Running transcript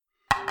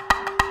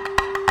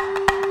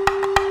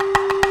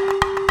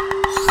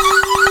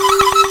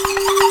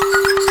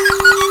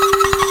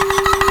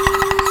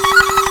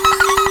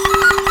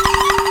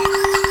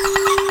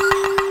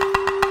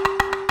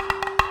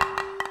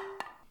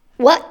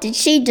did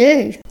she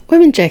do?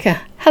 Women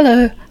Jacker,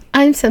 hello.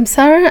 I'm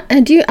Samsara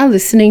and you are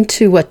listening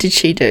to What Did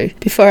She Do?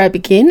 Before I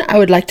begin, I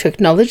would like to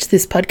acknowledge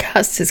this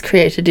podcast is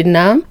created in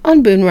Naarm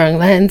on Boon Wurrung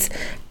lands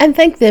and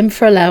thank them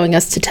for allowing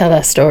us to tell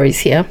our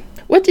stories here.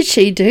 What Did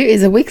She Do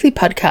is a weekly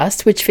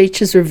podcast which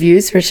features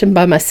reviews written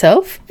by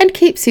myself and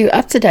keeps you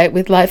up to date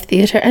with live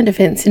theatre and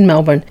events in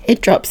Melbourne.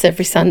 It drops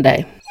every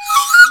Sunday.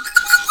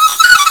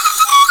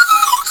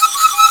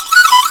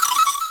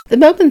 The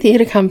Melbourne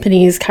Theatre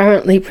Company is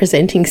currently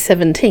presenting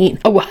 17,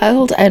 a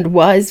wild and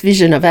wise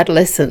vision of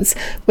adolescence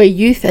where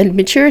youth and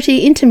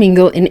maturity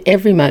intermingle in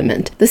every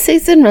moment. The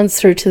season runs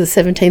through to the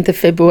 17th of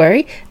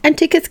February and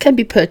tickets can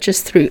be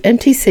purchased through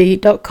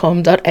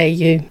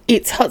mtc.com.au.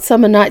 It's Hot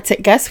Summer Nights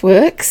at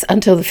Gasworks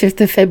until the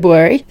 5th of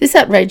February. This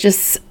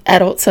outrageous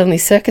adults-only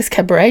circus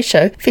cabaret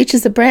show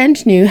features a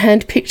brand new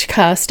hand-picked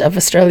cast of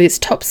Australia's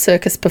top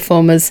circus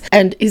performers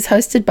and is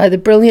hosted by the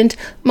brilliant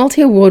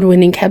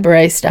multi-award-winning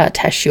cabaret star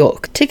Tash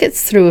York.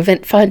 Tickets through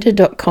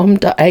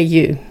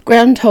eventfinder.com.au.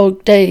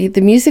 Groundhog Day,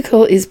 the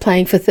musical, is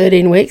playing for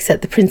 13 weeks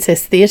at the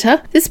Princess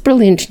Theatre. This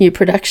brilliant new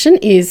production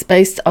is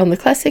based on the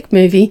classic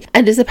movie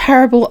and is a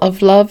parable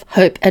of love,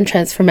 hope and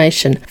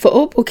transformation. For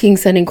all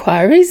bookings and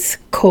inquiries,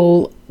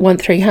 call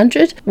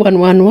 1300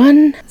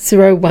 111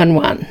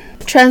 011.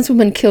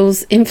 Transwoman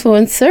Kills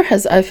Influencer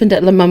has opened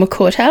at La Mama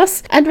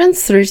Courthouse and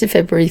runs through to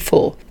February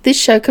 4. This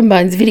show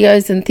combines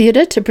videos and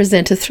theatre to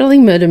present a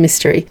thrilling murder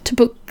mystery. To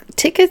book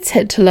tickets,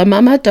 head to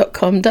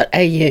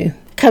lamama.com.au.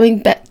 Coming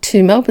back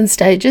to Melbourne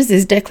stages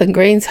is Declan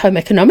Green's Home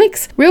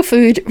Economics, Real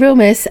Food, Real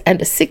Mess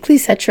and a Sickly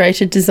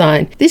Saturated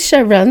Design. This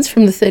show runs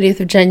from the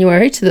 30th of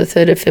January to the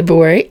 3rd of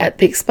February at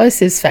the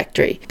Explosives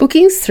Factory.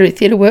 Bookings through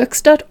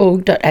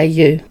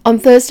theatreworks.org.au. On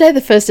Thursday,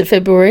 the 1st of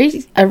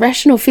February, A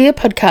Rational Fear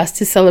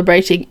podcast is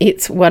celebrating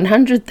its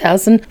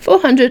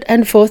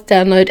 100,404th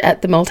download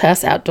at the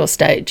Malthouse Outdoor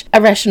Stage.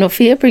 A Rational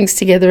Fear brings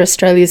together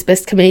Australia's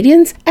best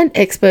comedians and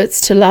experts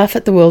to laugh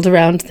at the world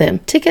around them.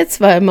 Tickets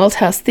via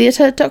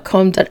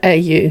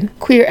malthousetheatre.com.au.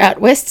 Queer Out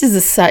West is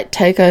a site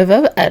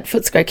takeover at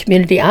Footscray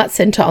Community Arts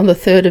Centre on the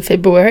 3rd of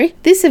February.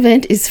 This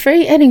event is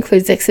free and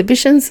includes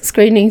exhibitions,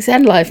 screenings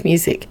and live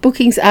music.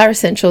 Bookings are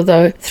essential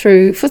though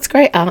through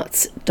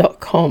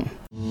footscrayarts.com.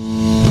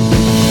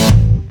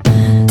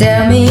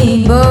 Tell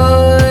me,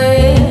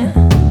 boy,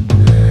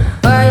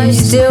 are you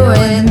still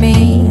with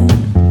me?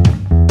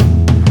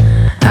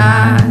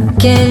 I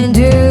can't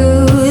do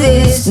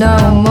this no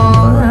more.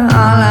 All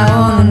I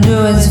wanna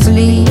do is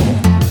flee.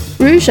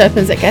 Rouge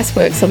opens at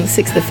Gasworks on the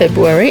 6th of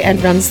February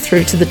and runs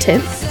through to the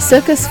 10th.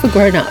 Circus for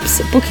Grown-Ups.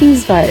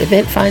 Bookings via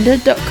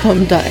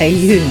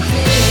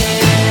eventfinder.com.au.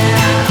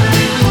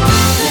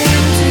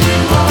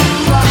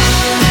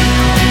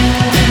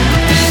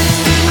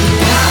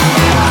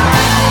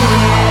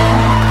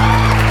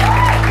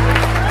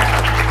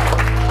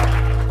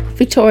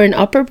 Victorian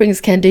Opera brings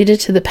Candida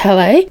to the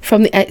Palais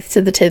from the 8th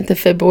to the 10th of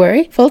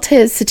February.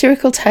 Voltaire's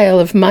satirical tale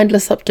of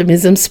mindless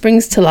optimism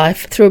springs to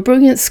life through a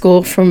brilliant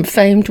score from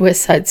famed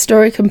West Side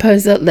Story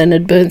composer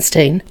Leonard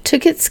Bernstein.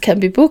 Tickets can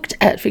be booked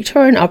at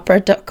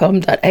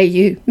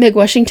victorianopera.com.au. Meg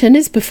Washington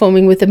is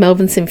performing with the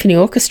Melbourne Symphony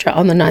Orchestra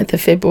on the 9th of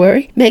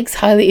February. Meg's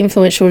highly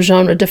influential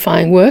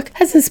genre-defying work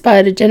has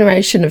inspired a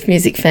generation of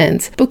music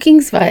fans.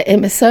 Bookings via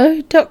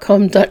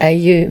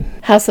mso.com.au.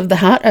 House of the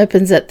Heart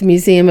opens at the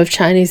Museum of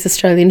Chinese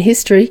Australian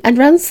History and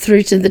runs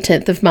through to the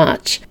 10th of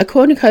March. A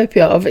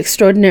cornucopia of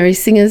extraordinary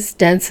singers,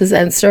 dancers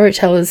and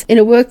storytellers in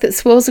a work that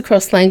swirls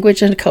across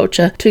language and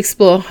culture to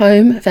explore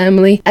home,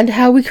 family and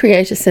how we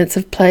create a sense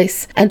of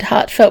place and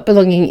heartfelt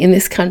belonging in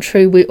this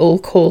country we all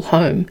call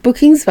home.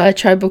 Bookings via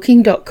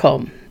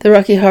trybooking.com. The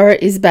Rocky Horror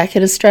is back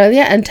in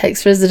Australia and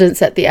takes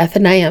residence at the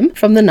Athenaeum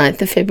from the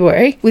 9th of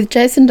February with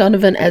Jason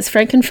Donovan as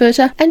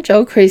Frankenfurter and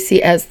Joel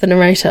Creasy as the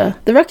narrator.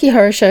 The Rocky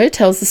Horror Show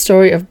tells the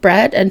story of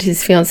Brad and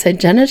his fiancée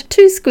Janet,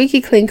 two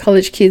squeaky clean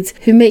college kids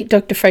who meet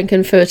Dr.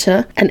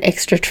 Frankenfurter, an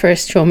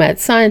extraterrestrial mad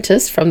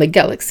scientist from the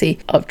galaxy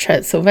of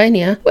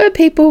Transylvania, where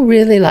people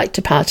really like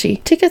to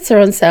party. Tickets are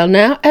on sale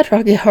now at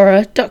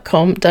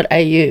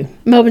rockyhorror.com.au.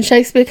 Melbourne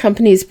Shakespeare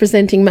Company is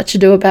presenting Much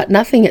Ado About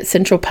Nothing at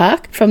Central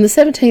Park from the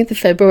 17th of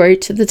February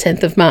to the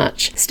 10th of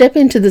March. Step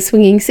into the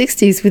swinging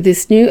 60s with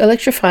this new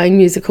electrifying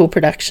musical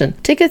production.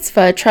 Tickets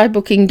via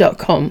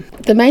trybooking.com.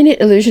 The Main It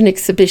Illusion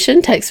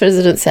exhibition takes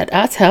residence at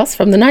Arts House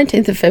from the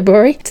 19th of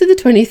February to the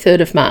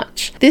 23rd of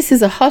March. This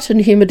is a hot and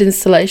humid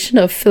installation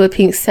of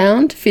Philippine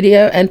sound,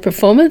 video and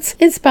performance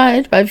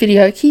inspired by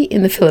videoke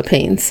in the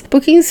Philippines.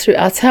 Bookings through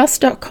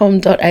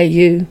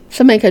artshouse.com.au.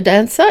 Flamenco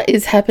Dancer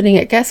is happening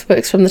at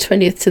Gasworks from the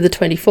 20th to the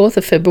 24th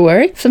of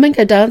February.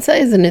 Flamenco Dancer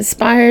is an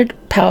inspired,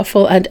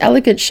 powerful and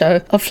elegant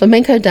show of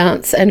flamenco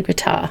dance and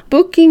guitar.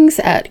 Bookings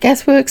at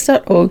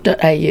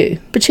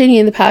gasworks.org.au. Puccini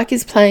in the Park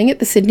is playing at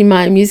the Sydney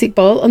Maya Music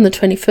Bowl on the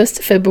 21st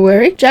of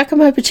February.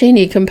 Giacomo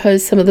Puccini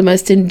composed some of the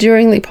most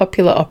enduringly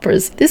popular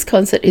operas. This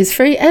concert is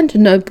free and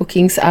no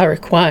bookings are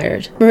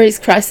required. Marie's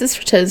Crisis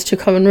returns to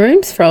Common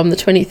Rooms from the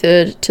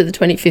 23rd to the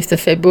 25th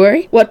of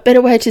February. What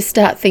better way to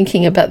start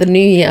thinking about the new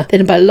year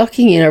than by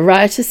locking in a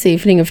riotous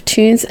evening of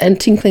tunes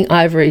and tinkling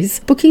ivories.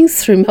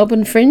 Bookings through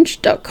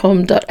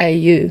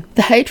melbournefringe.com.au. The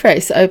The Hate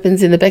Race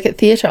opens in the Beckett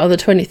Theatre on the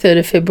 23rd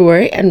of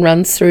February and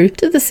runs through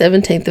to the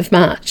 17th of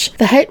March.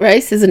 The Hate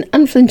Race is an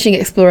unflinching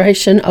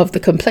exploration of the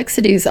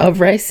complexities of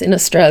race in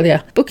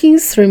Australia.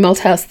 Bookings through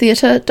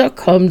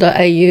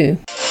malthousetheatre.com.au.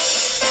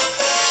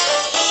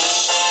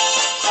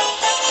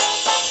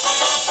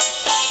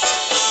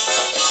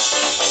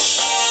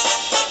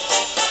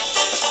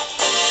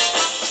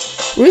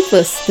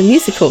 Ruthless, the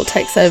musical,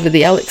 takes over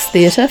the Alex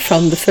Theatre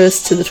from the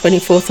 1st to the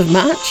 24th of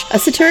March, a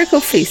satirical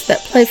feast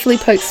that playfully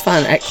pokes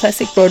fun at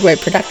classic Broadway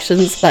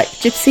productions like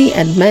Gypsy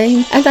and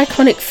Mame and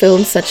iconic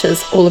films such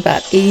as All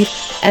About Eve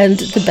and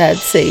The Bad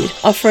Seed,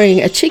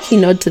 offering a cheeky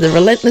nod to the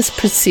relentless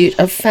pursuit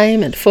of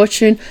fame and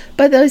fortune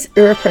by those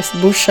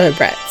irrepressible show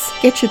brats.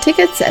 Get your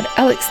tickets at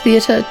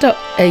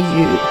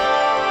alextheatre.au.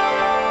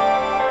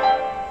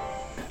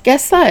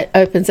 Gaslight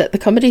opens at the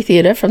Comedy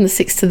Theatre from the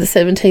 6th to the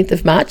 17th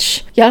of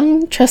March.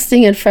 Young,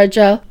 trusting and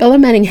fragile, Bella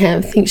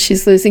Manningham thinks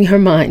she's losing her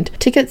mind.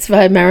 Tickets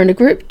via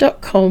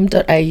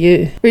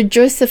marinagroup.com.au.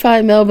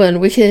 Rejoicify Melbourne,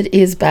 Wicked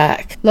is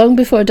back. Long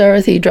before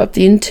Dorothy dropped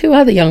in, two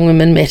other young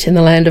women met in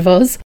the land of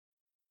Oz.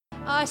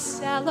 A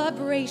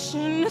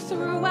celebration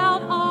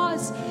throughout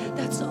Oz,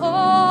 that's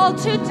all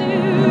to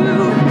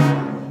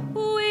do.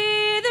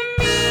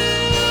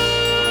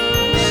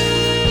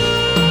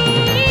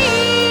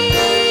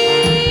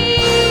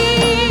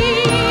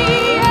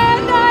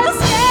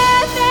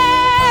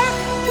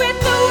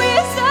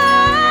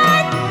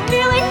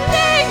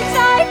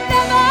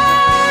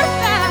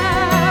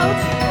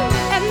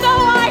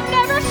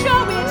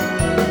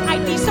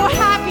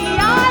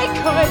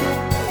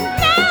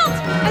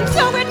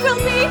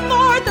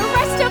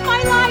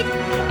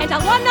 I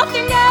want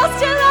nothing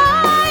else till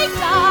I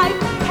die,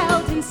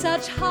 held in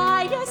such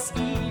high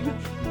esteem.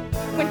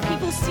 When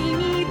people see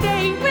me,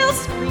 they will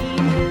scream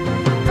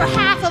for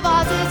half of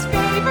Oz's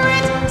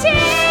favorite team,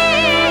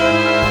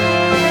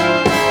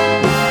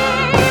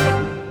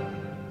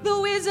 the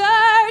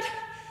Wizard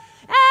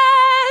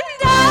and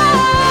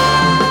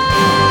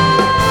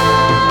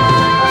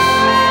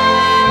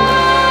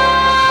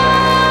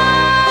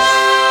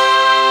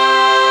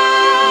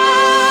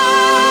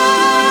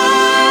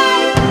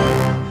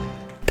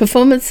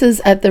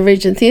Performances at the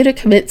Regent Theatre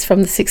commence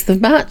from the 6th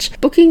of March.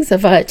 Bookings are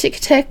via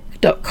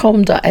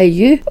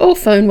ticketek.com.au or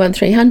phone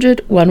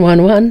 1300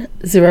 111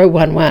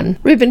 011.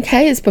 Ruben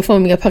Kay is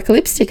performing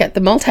Apocalyptic at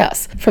the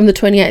Malthouse from the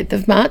 28th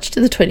of March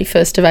to the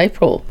 21st of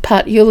April.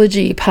 Part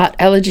eulogy, part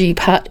allergy,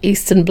 part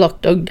Eastern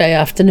Bloc Dog Day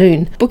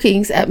afternoon.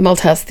 Bookings at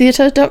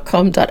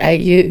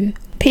malthousetheatre.com.au.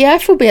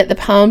 Piaf will be at the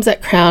Palms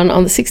at Crown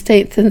on the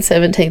 16th and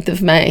 17th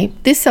of May.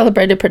 This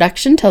celebrated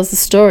production tells the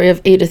story of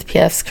Edith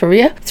Piaf's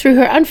career through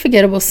her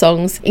unforgettable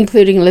songs,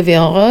 including La Vie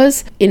en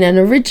Rose, in an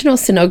original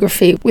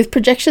scenography with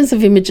projections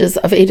of images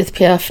of Edith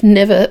Piaf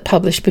never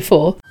published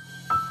before.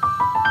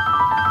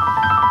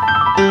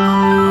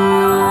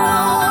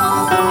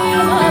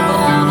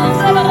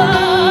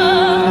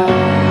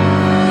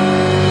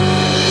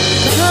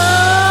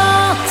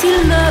 Quand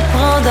il me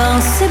prend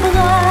dans ses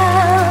bras,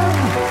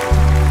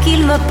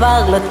 qu'il me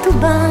parle tout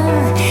bas,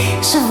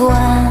 je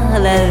vois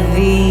la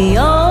vie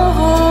en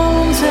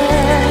rose.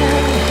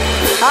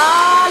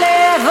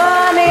 Allez,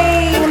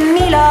 venez,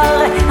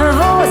 Milord,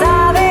 vous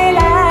avez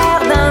l'air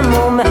d'un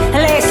môme,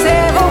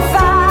 laissez-vous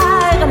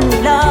faire,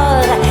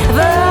 Milord,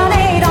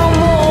 venez dans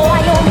mon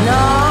royaume.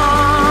 Non,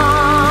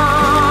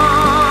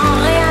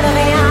 rien de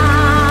rien.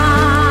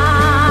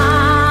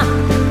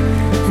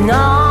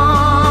 Non.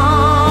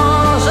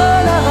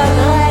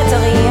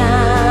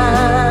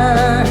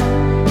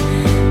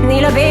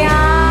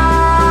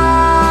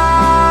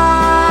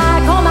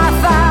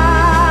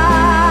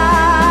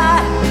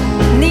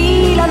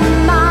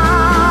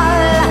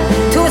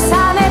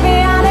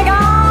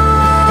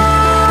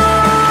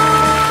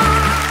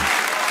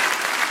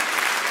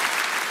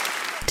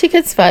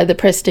 Tickets via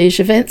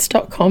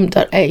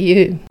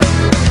theprestigeevents.com.au.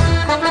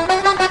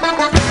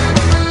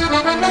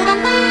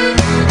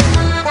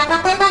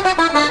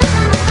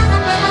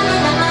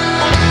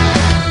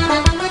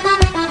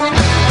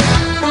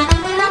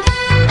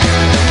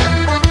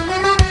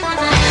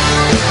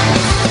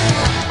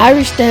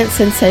 Irish dance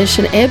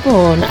sensation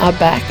Airborne are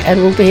back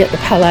and will be at the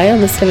Palais on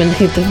the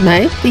 17th of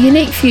May. The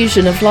unique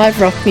fusion of live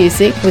rock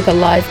music with a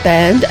live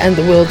band and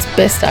the world's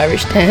best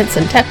Irish dance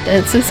and tap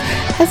dancers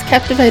has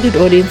captivated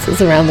audiences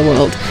around the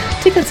world.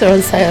 Tickets are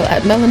on sale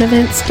at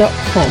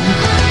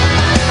melonevents.com.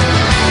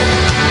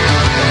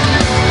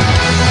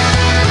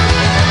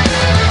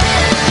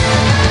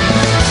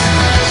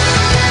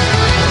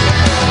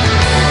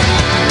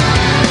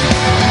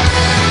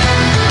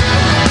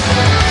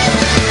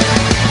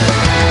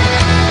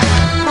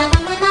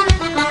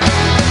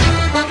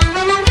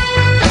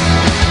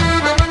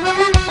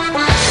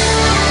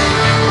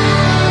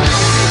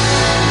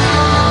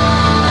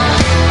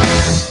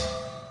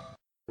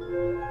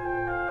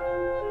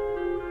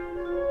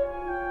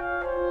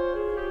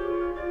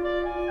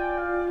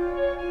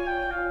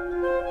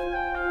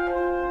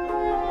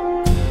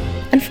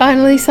 And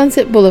finally,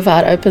 Sunset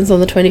Boulevard opens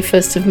on the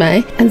 21st of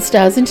May and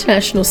stars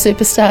international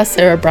superstar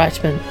Sarah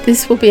Brightman.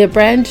 This will be a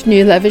brand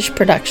new lavish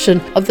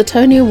production of the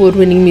Tony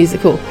Award-winning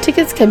musical.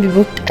 Tickets can be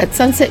booked at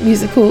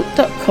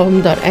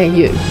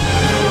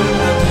sunsetmusical.com.au.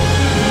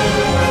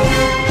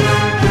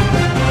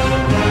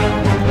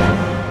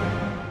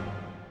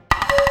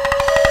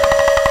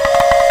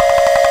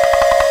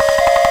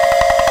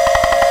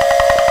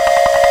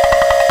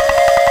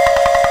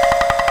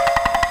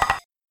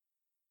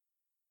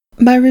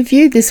 My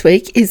review this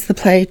week is the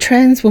play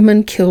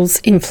Transwoman Kills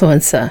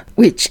Influencer,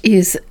 which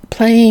is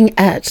playing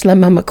at La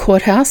Mama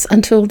Courthouse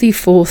until the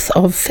 4th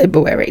of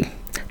February.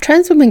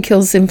 Transwoman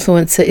Kills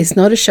Influencer is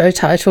not a show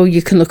title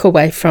you can look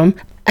away from,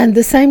 and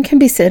the same can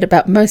be said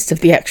about most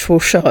of the actual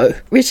show.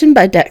 Written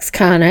by Dax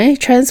Carney,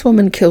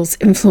 Transwoman Kills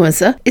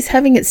Influencer is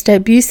having its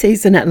debut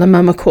season at La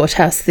Mama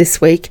Courthouse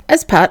this week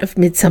as part of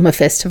Midsummer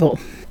Festival.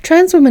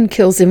 Transwoman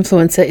Kills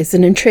Influencer is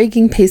an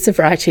intriguing piece of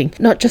writing,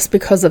 not just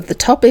because of the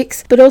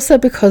topics, but also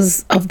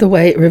because of the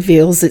way it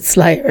reveals its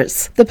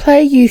layers. The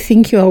play you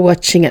think you are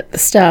watching at the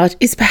start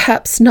is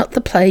perhaps not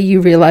the play you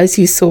realise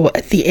you saw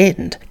at the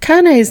end.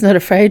 Carney is not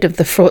afraid of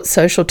the fraught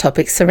social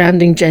topics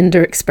surrounding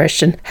gender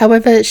expression.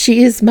 However,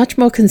 she is much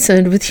more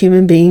concerned with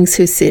human beings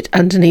who sit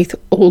underneath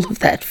all of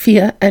that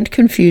fear and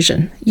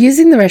confusion.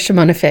 Using the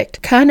Rashomon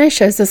effect, Carney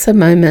shows us a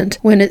moment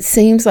when it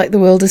seems like the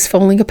world is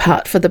falling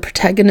apart for the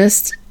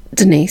protagonist,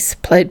 Denise,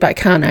 played by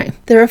Carney.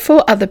 There are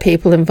 4 other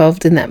people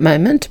involved in that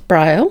moment: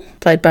 Brielle,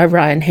 played by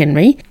Ryan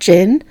Henry,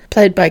 Jen,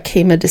 played by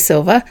Kima De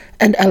Silva,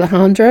 and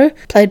Alejandro,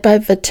 played by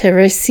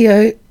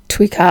Vatericio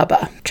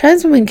Twicaba.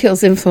 Transwoman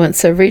Kills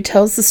Influencer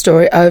retells the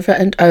story over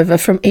and over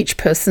from each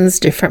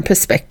person's different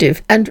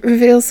perspective and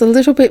reveals a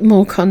little bit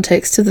more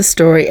context to the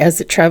story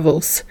as it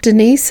travels.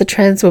 Denise, a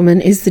trans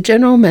woman, is the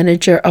general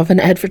manager of an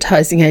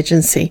advertising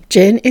agency.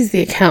 Jen is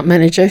the account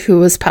manager who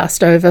was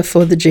passed over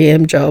for the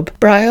GM job.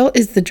 Brielle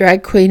is the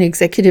drag queen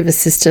executive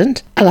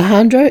assistant.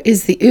 Alejandro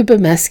is the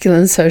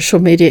uber-masculine social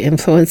media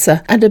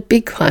influencer and a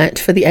big client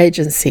for the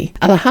agency.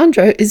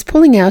 Alejandro is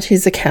pulling out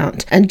his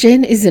account and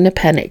Jen is in a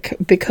panic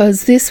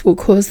because this will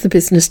cause the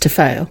business to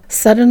fail.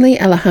 Suddenly,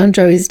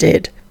 Alejandro is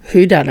dead.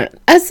 Who done it?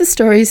 As the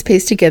story is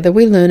pieced together,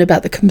 we learn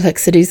about the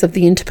complexities of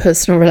the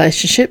interpersonal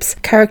relationships,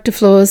 character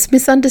flaws,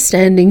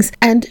 misunderstandings,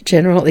 and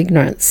general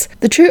ignorance.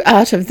 The true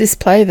art of this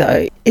play,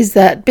 though, is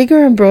that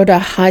bigger and broader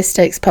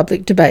high-stakes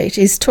public debate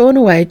is torn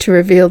away to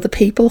reveal the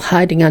people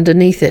hiding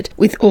underneath it,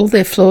 with all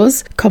their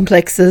flaws,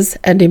 complexes,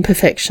 and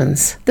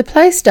imperfections. The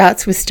play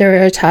starts with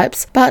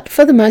stereotypes, but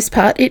for the most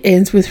part it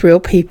ends with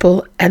real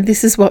people, and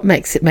this is what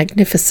makes it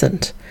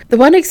magnificent. The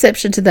one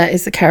exception to that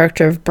is the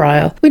character of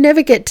Brielle. We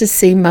never get to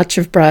see much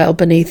of Brielle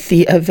beneath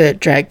the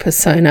overt drag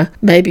persona.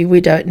 Maybe we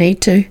don't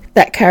need to.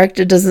 That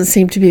character doesn't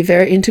seem to be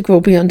very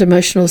integral beyond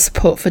emotional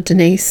support for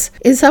Denise.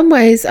 In some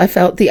ways, I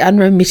felt the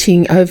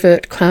unremitting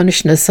overt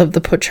clownishness of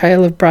the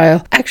portrayal of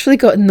Brielle actually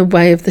got in the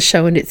way of the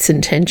show and its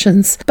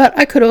intentions, but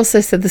I could also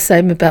say the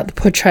same about the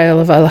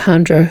portrayal of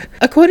Alejandro.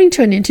 According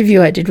to an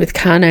interview I did with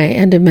Carney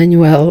and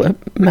Emmanuel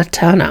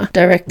Matana,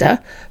 director,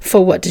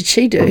 for What Did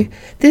She Do?,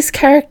 this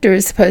character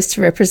is supposed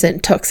to represent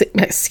toxic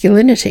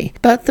masculinity,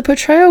 but the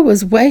portrayal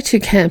was way too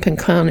camp and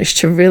clownish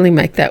to really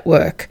make that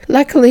work.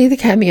 Luckily, the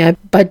cameo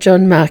by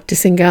John Mark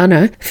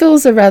DeSingano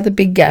fills a rather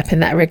big gap in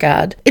that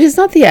regard. It is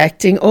not the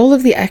acting, all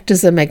of the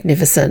actors are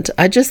magnificent.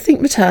 I just think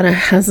Matana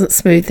hasn't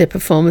smoothed their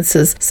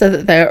performances so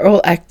that they are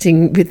all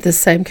acting with the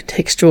same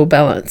contextual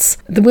balance.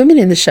 The women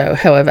in the show,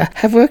 however,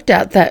 have worked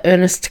out that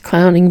earnest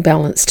clowning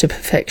balance to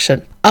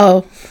perfection.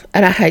 Oh,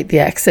 and I hate the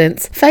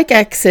accents. Fake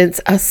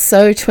accents are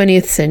so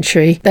 20th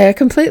century. They are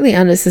completely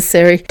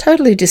unnecessary,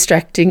 totally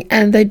distracting,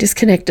 and they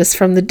disconnect us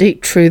from the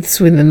deep truths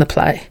within the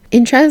play.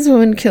 In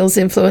Transwoman Kills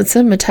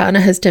Influencer,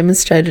 Matana has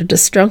demonstrated a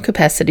strong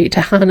capacity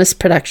to harness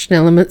production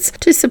elements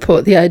to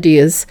support the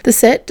ideas. The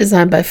set,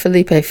 designed by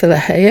Felipe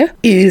Filahea,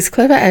 is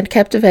clever and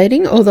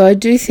captivating, although I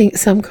do think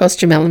some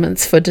costume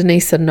elements for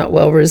Denise are not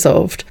well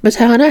resolved.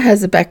 Matana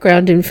has a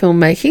background in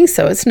filmmaking,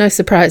 so it's no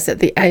surprise that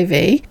the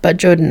AV, by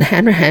Jordan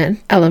Hanrahan,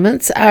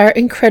 elements are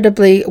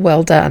incredibly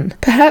well done.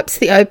 Perhaps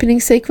the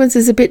opening sequence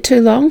is a bit too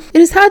long.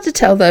 It is hard to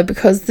tell though,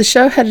 because the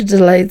show had a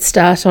delayed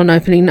start on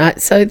opening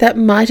night, so that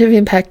might have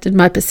impacted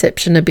my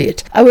perception a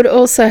bit. I would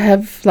also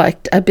have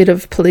liked a bit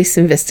of police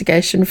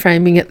investigation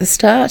framing at the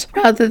start,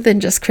 rather than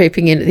just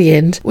creeping in at the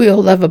end. We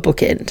all love a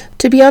bookend.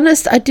 To be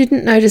honest, I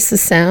didn't notice the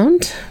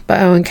sound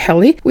by Owen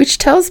Kelly, which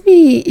tells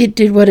me it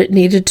did what it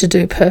needed to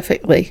do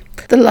perfectly.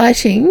 The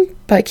lighting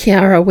by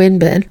Kiara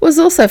Wenban was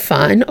also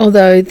fine,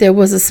 although there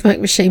was a smoke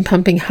machine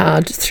pumping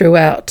hard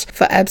throughout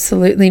for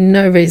absolutely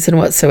no reason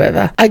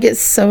whatsoever. I get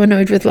so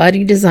annoyed with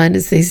lighting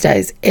designers these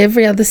days.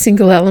 Every other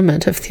single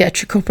element of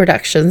theatrical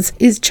productions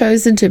is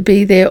chosen to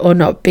be there or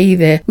not be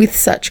there with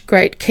such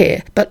great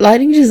care, but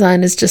lighting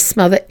designers just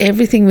smother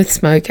everything with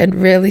smoke and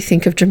rarely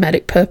think of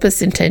dramatic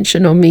purpose,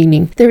 intention or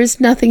meaning. There is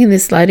nothing in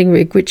this lighting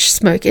rig which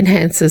smoke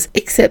enhances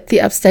except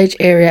the upstage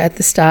area at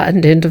the start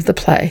and end of the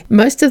play.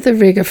 Most of the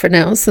rig are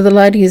Fresnel, so the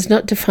lighting is not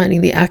not defining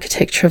the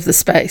architecture of the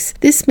space.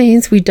 This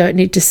means we don't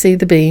need to see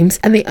the beams,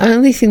 and the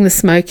only thing the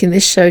smoke in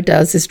this show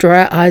does is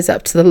draw our eyes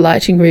up to the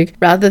lighting rig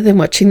rather than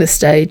watching the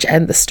stage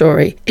and the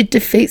story. It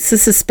defeats the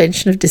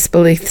suspension of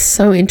disbelief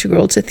so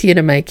integral to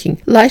theatre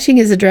making. Lighting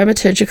is a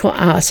dramaturgical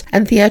art,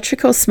 and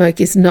theatrical smoke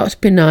is not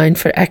benign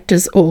for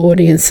actors or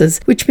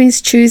audiences, which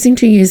means choosing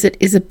to use it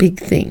is a big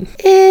thing.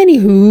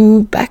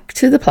 Anywho, back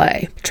to the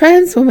play.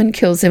 Transwoman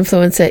Kills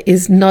Influencer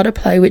is not a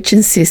play which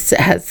insists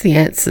it has the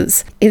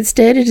answers.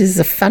 Instead, it is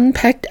a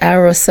fun-packed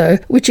hour or so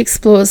which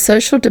explores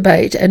social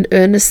debate and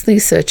earnestly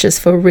searches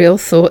for real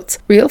thoughts,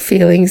 real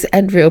feelings,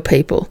 and real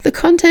people. The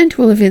content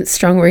will evince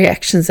strong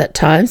reactions at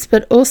times,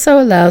 but also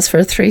allows for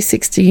a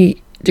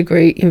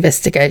 360-degree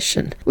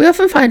investigation. We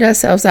often find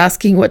ourselves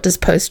asking, what does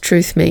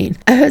post-truth mean?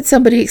 I heard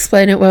somebody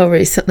explain it well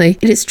recently.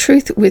 It is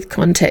truth with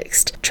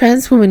context.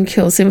 Transwoman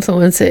Kills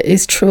Influencer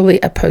is truly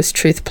a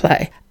post-truth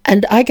play,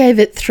 and I gave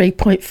it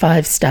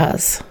 3.5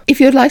 stars. If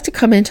you'd like to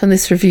comment on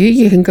this review,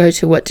 you can go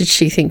to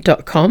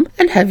whatdidshethink.com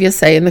and have your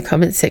say in the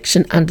comment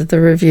section under the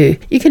review.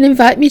 You can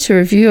invite me to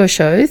review your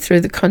show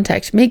through the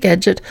Contact Me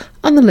gadget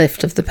on the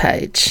left of the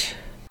page.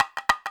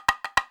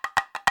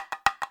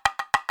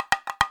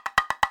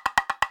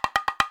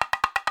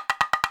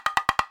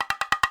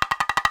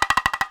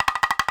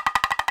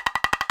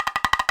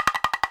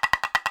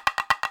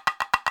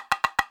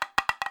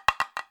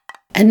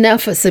 And now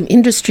for some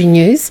industry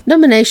news.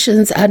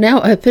 Nominations are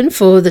now open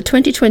for the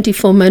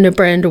 2024 Mona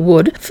Brand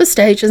Award for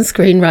Stage and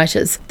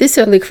Screenwriters. This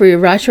Early Career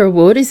Writer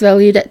Award is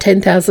valued at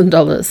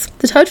 $10,000.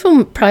 The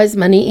total prize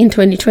money in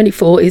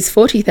 2024 is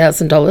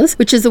 $40,000,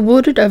 which is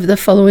awarded over the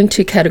following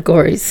two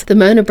categories. The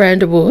Mona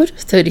Brand Award,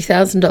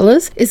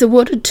 $30,000, is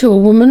awarded to a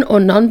woman or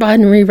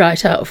non-binary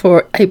writer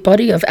for a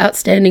body of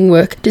outstanding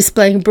work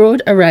displaying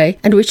broad array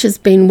and which has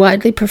been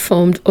widely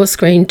performed or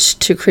screened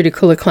to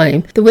critical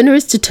acclaim. The winner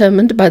is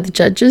determined by the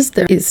judges.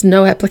 There is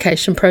no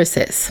application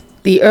process.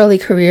 The Early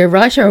Career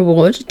Writer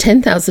Award,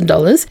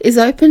 $10,000, is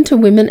open to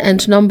women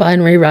and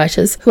non-binary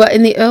writers who are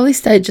in the early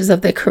stages of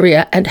their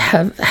career and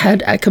have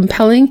had a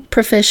compelling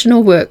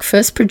professional work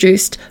first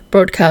produced,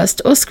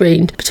 broadcast or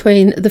screened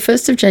between the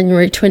 1st of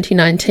January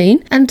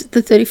 2019 and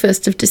the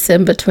 31st of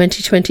December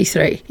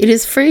 2023. It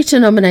is free to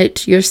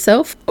nominate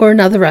yourself or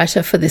another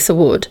writer for this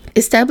award.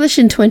 Established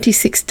in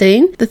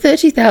 2016, the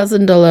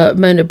 $30,000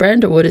 Mona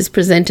Brand Award is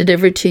presented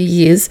every 2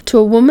 years to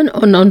a woman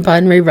or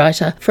non-binary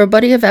writer for a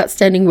body of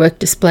outstanding work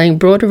displaying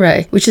broad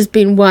array, which has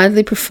been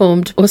widely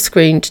performed or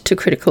screened to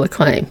critical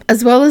acclaim.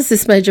 As well as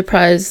this major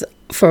prize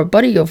for a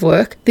body of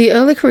work, the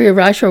Early Career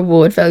Writer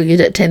Award, valued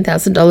at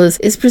 $10,000,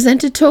 is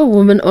presented to a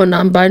woman or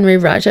non-binary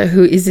writer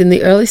who is in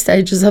the early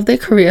stages of their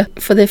career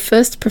for their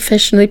first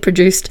professionally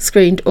produced,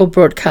 screened or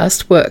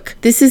broadcast work.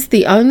 This is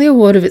the only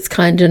award of its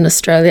kind in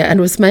Australia and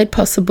was made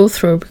possible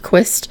through a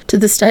request to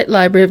the State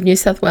Library of New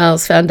South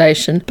Wales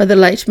Foundation by the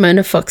late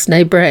Mona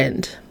Foxnay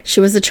Brand. She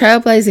was a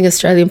trailblazing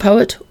Australian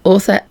poet,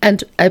 author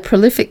and a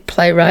prolific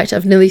playwright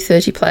of nearly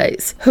 30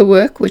 plays. Her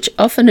work, which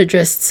often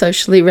addressed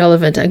socially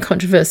relevant and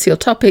controversial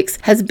topics,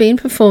 has been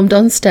performed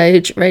on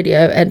stage,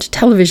 radio and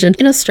television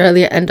in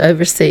Australia and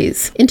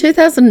overseas. In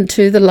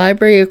 2002, the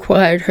library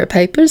acquired her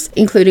papers,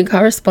 including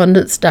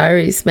correspondence,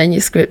 diaries,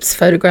 manuscripts,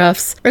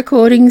 photographs,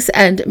 recordings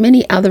and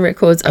many other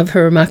records of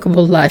her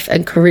remarkable life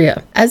and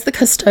career. As the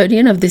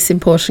custodian of this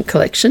important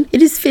collection,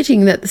 it is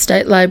fitting that the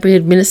State Library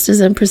administers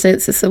and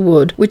presents this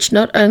award, which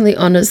not only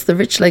honours the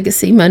rich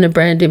legacy Mona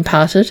Brand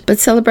imparted, but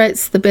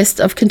celebrates the best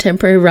of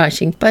contemporary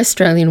writing by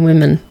Australian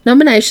women.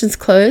 Nominations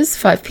close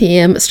 5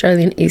 p.m.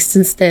 Australian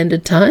Eastern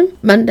Standard Time,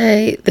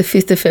 Monday the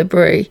 5th of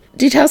February.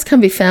 Details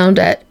can be found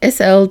at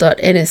sl.nsw.gov.au.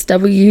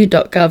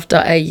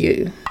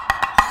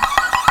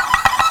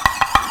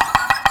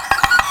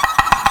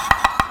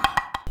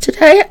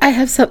 Today I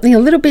have something a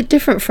little bit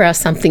different for our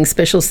Something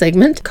Special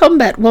segment.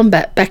 Combat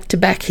Wombat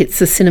back-to-back hits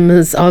the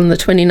cinemas on the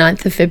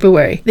 29th of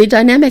February. The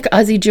dynamic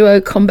Aussie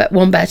duo Combat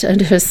Wombat and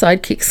her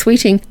sidekick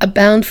Sweeting are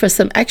bound for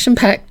some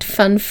action-packed,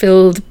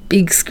 fun-filled,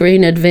 big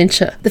screen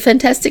adventure. The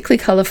fantastically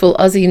colourful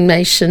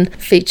Aussi-mation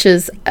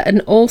features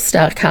an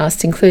all-star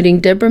cast including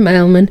Deborah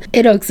Mailman,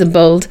 Ed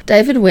Oxenbould,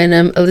 David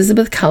Wenham,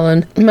 Elizabeth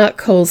Cullen, Mark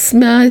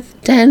Cole-Smythe,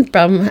 Dan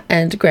Brum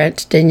and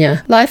Grant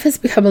Denyer. Life has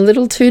become a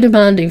little too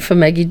demanding for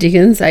Maggie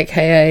Diggins,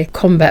 aka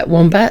Combat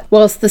Wombat.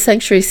 Whilst the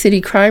Sanctuary City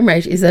crime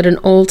rate is at an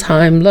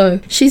all-time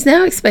low, she's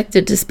now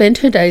expected to spend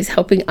her days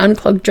helping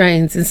unclog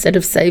drains instead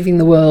of saving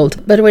the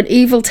world. But when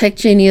evil tech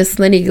genius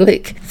Lenny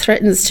Glick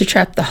threatens to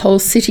trap the whole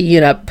city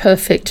in a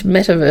perfect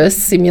metaverse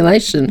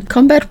simulation,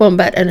 Combat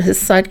Wombat and his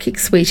sidekick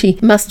Sweetie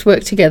must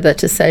work together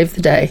to save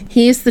the day.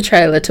 Here's the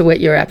trailer to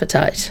whet your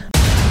appetite.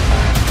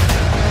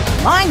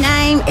 My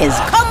name is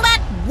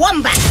Combat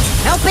Wombat,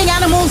 helping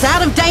animals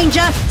out of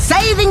danger,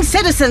 saving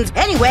citizens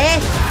anywhere,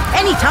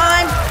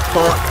 anytime,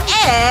 for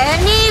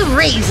any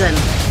reason.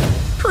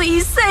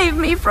 Please save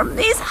me from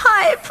these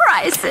high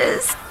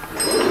prices.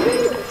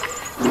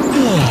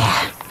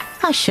 Yeah,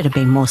 I should have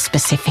been more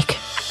specific.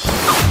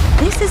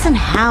 This isn't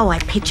how I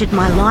pictured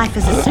my life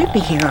as a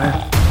superhero.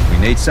 We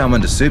need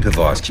someone to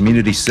supervise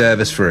community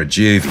service for a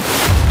juvie.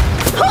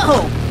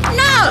 Oh,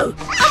 no!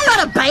 I'm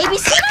not a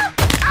babysitter?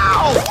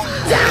 Ow!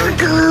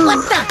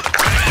 What the?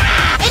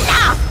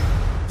 Enough!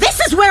 This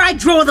is where I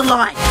draw the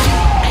line.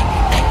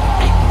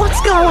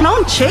 What's going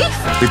on, Chief?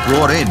 We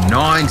brought in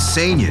 9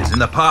 seniors in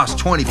the past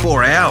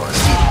 24 hours.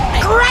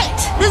 Great!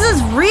 This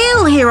is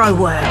real hero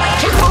work.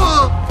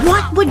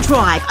 What would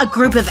drive a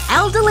group of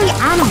elderly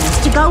animals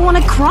to go on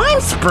a crime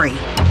spree?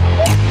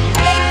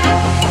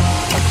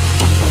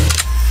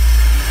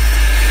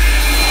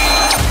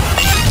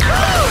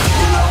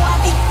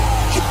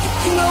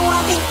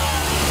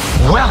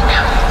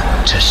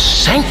 Welcome to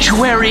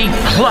Sanctuary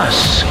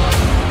Plus.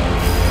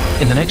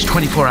 In the next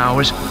 24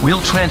 hours,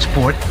 we'll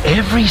transport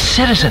every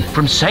citizen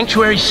from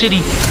Sanctuary City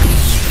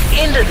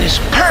into this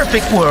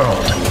perfect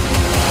world.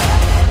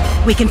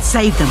 We can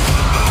save them.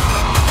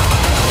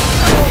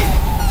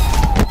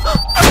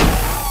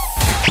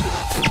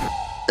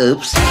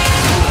 Oops.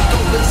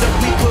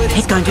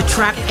 He's going to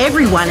trap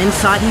everyone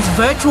inside his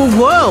virtual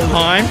world.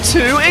 I'm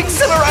too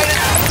exhilarated.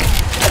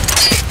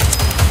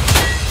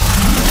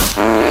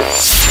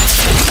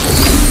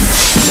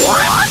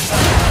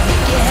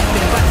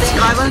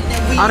 Skylar,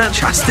 I don't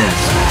trust them.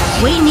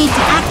 We need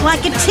to act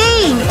like a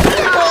team.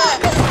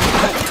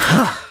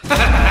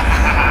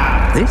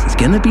 This is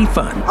gonna be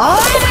fun. On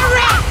the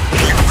rack!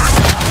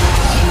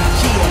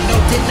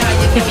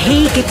 If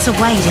he gets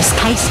away, this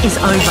case is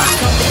over.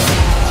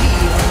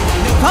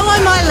 Follow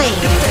my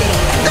lead.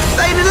 The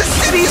fate of the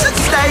city's at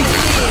stake.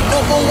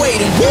 No more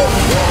waiting.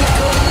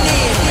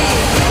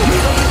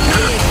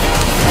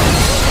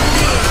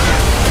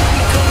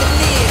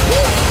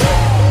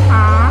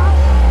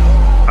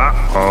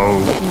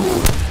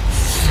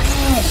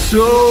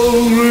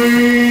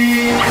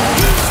 Sorry.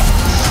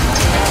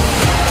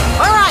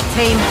 All right,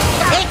 team.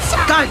 It's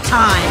go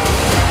time.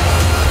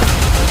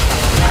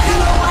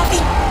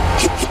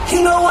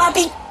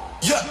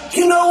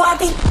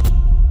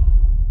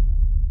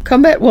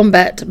 Combat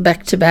Wombat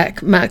Back to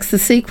Back marks the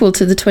sequel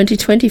to the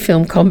 2020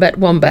 film Combat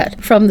Wombat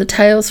from the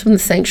Tales from the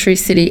Sanctuary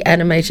City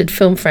animated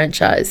film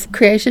franchise,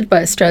 created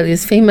by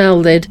Australia's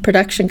female-led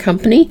production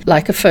company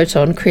Like a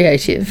Photon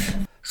Creative.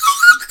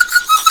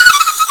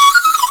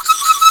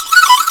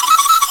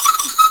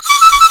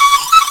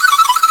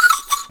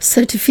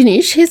 So to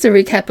finish, here's a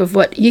recap of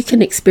what you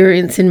can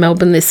experience in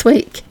Melbourne this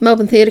week.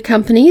 Melbourne Theatre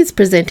Company is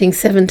presenting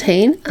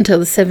 17 until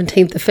the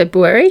 17th of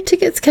February.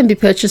 Tickets can be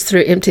purchased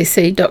through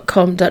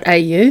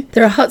mtc.com.au.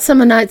 There are Hot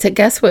Summer Nights at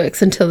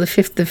Gasworks until the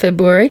 5th of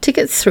February.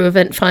 Tickets through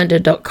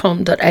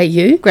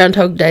eventfinder.com.au.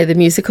 Groundhog Day the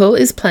Musical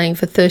is playing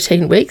for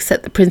 13 weeks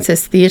at the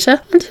Princess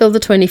Theatre until the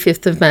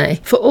 25th of May.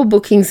 For all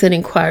bookings and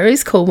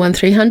inquiries, call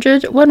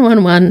 1300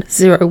 111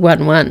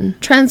 011.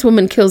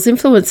 Transwoman Kills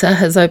Influencer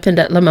has opened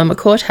at La Mama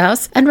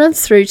Courthouse and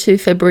runs through to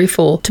February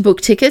 4. To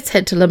book tickets,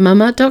 head to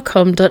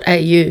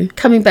lamama.com.au.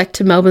 Coming back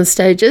to Melbourne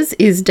stages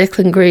is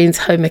Declan Green's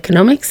Home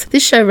Economics.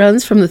 This show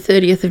runs from the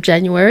 30th of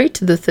January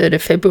to the 3rd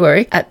of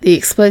February at the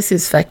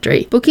Explosives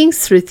Factory. Bookings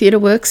through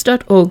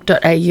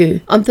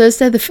theatreworks.org.au. On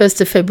Thursday, the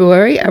 1st of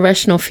February, A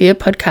Rational Fear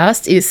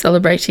podcast is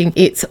celebrating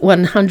its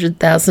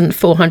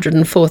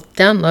 100,404th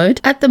download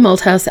at the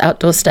Malthouse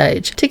Outdoor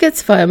Stage.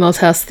 Tickets via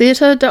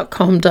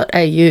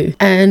malthousetheatre.com.au.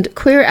 And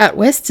Queer Out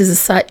West is a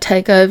site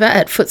takeover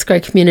at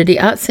Footscray Community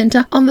Arts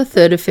Centre on the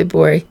 3rd of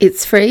February.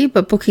 It's free,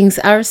 but bookings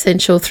are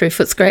essential through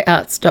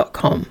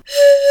footsgrayarts.com.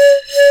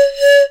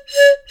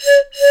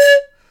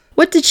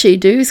 What Did She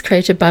Do is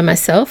created by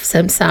myself,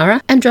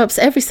 Samsara, and drops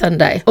every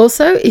Sunday.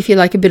 Also, if you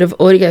like a bit of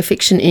audio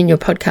fiction in your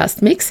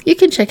podcast mix, you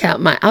can check out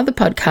my other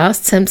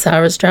podcast,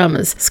 Samsara's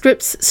Dramas.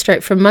 Scripts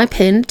straight from my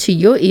pen to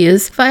your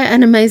ears via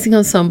an amazing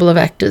ensemble of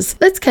actors.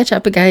 Let's catch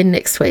up again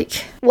next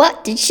week.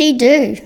 What did she do?